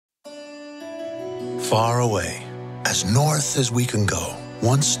Far away, as north as we can go,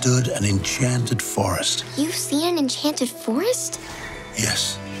 once stood an enchanted forest. You've seen an enchanted forest?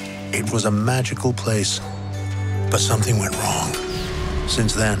 Yes, it was a magical place. But something went wrong.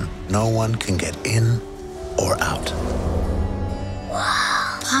 Since then, no one can get in or out.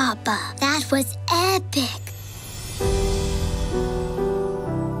 Wow. Papa, that was epic.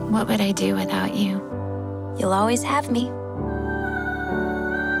 What would I do without you? You'll always have me.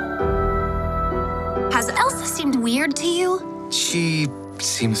 Has Elsa seemed weird to you? She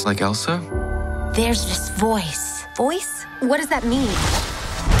seems like Elsa. There's this voice. Voice? What does that mean?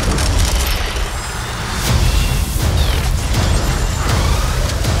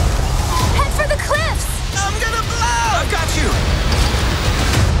 Head for the cliffs! I'm gonna blow! I've got you!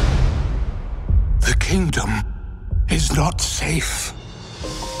 The kingdom is not safe.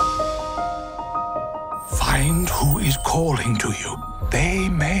 Find who is calling to you. They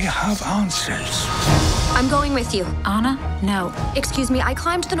may have answers. I'm going with you. Anna? No. Excuse me, I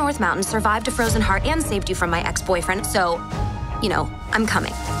climbed the North Mountain, survived a frozen heart, and saved you from my ex-boyfriend, so, you know, I'm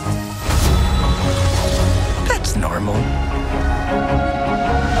coming. That's normal.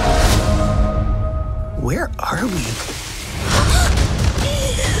 Where are we?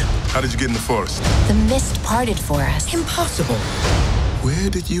 How did you get in the forest? The mist parted for us. Impossible. Where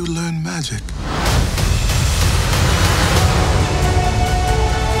did you learn magic?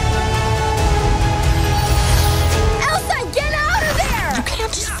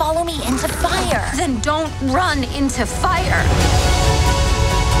 Follow me into fire. Then don't run into fire.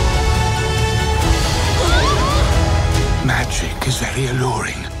 Magic is very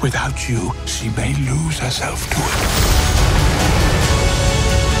alluring. Without you, she may lose herself to it.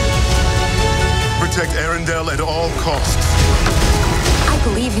 Protect Arendelle at all costs. I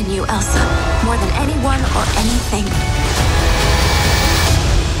believe in you, Elsa, more than anyone or anything.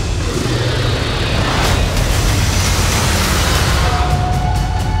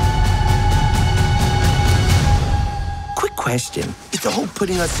 Question. Is the whole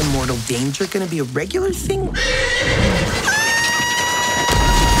putting us in mortal danger gonna be a regular thing?